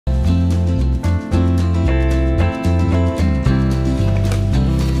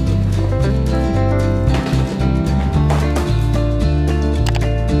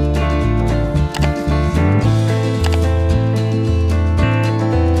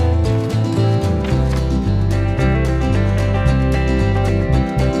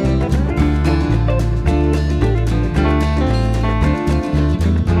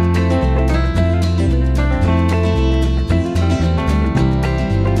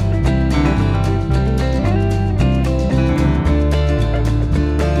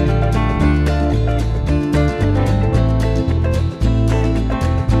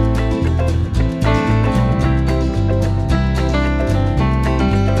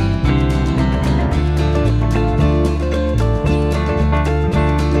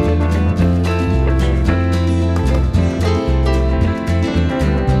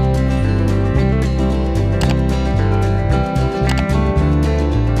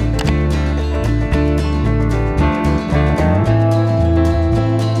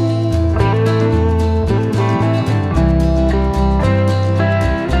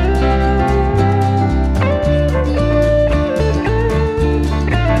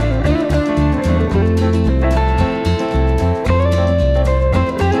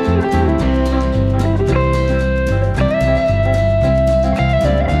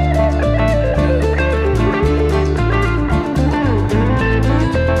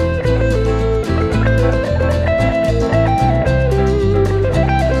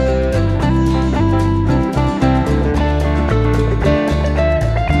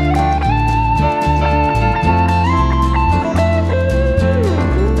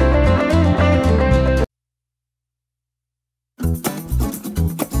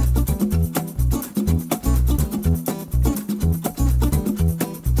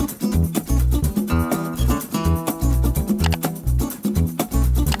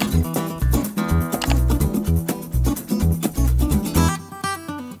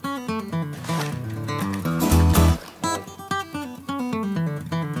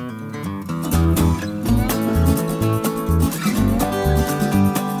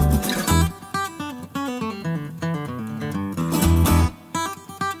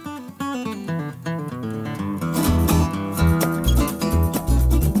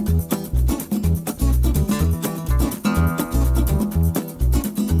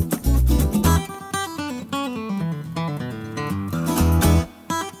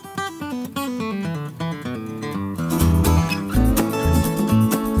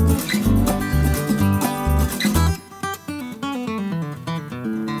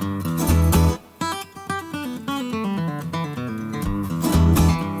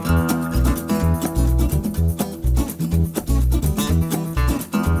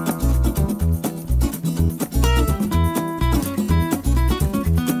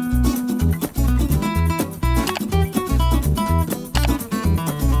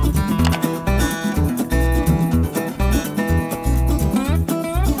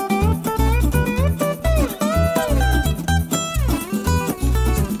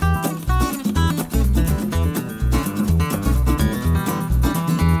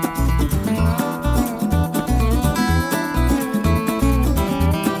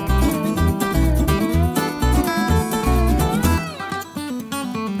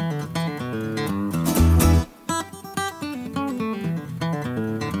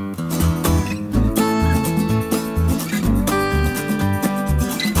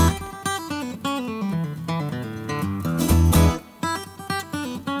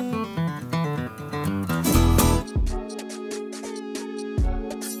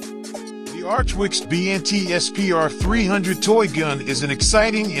Archwicks B&T SPR 300 toy gun is an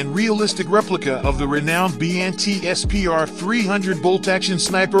exciting and realistic replica of the renowned B&T SPR 300 bolt-action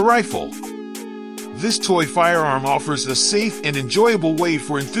sniper rifle. This toy firearm offers a safe and enjoyable way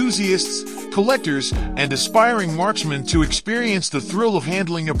for enthusiasts, collectors, and aspiring marksmen to experience the thrill of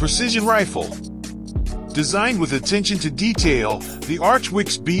handling a precision rifle. Designed with attention to detail, the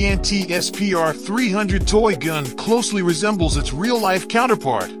Archwicks B&T SPR 300 toy gun closely resembles its real-life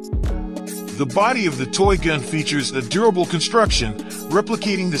counterpart. The body of the toy gun features a durable construction,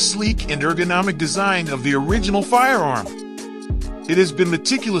 replicating the sleek and ergonomic design of the original firearm. It has been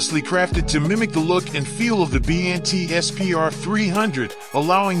meticulously crafted to mimic the look and feel of the B&T SPR 300,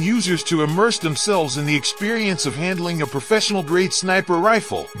 allowing users to immerse themselves in the experience of handling a professional-grade sniper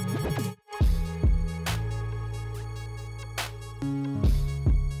rifle.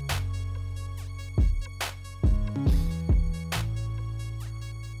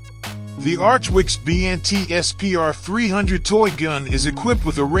 The Archwicks B&T SPR 300 toy gun is equipped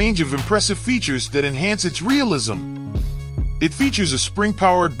with a range of impressive features that enhance its realism. It features a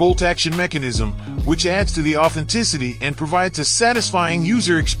spring-powered bolt-action mechanism, which adds to the authenticity and provides a satisfying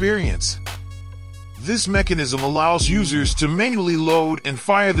user experience. This mechanism allows users to manually load and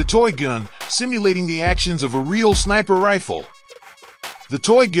fire the toy gun, simulating the actions of a real sniper rifle. The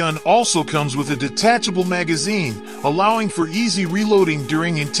toy gun also comes with a detachable magazine, allowing for easy reloading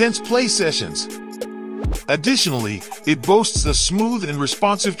during intense play sessions. Additionally, it boasts a smooth and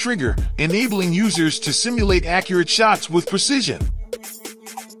responsive trigger, enabling users to simulate accurate shots with precision.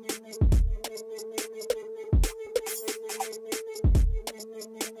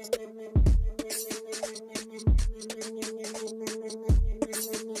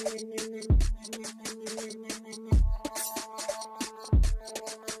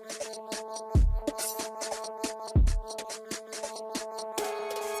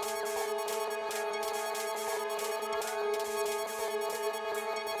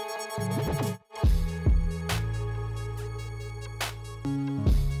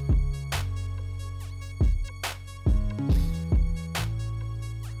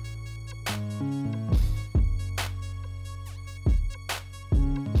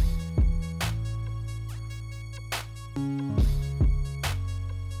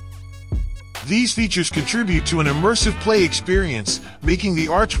 These features contribute to an immersive play experience, making the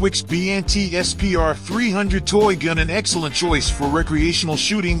Archwicks B&T SPR 300 toy gun an excellent choice for recreational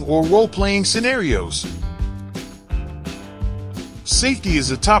shooting or role-playing scenarios. Safety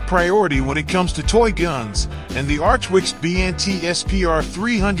is a top priority when it comes to toy guns, and the Archwicks B&T SPR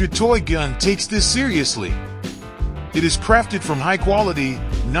 300 toy gun takes this seriously. It is crafted from high-quality,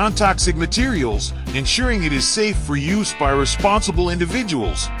 non-toxic materials, ensuring it is safe for use by responsible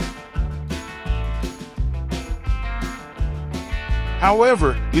individuals.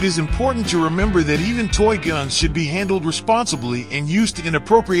 However, it is important to remember that even toy guns should be handled responsibly and used in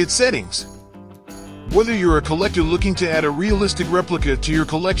appropriate settings. Whether you're a collector looking to add a realistic replica to your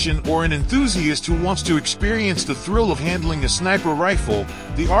collection or an enthusiast who wants to experience the thrill of handling a sniper rifle,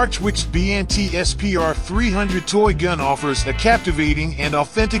 the Archwicks B&T SPR 300 toy gun offers a captivating and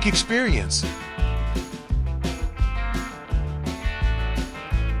authentic experience.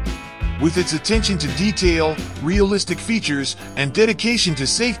 With its attention to detail, realistic features, and dedication to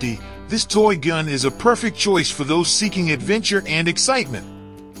safety, this toy gun is a perfect choice for those seeking adventure and excitement.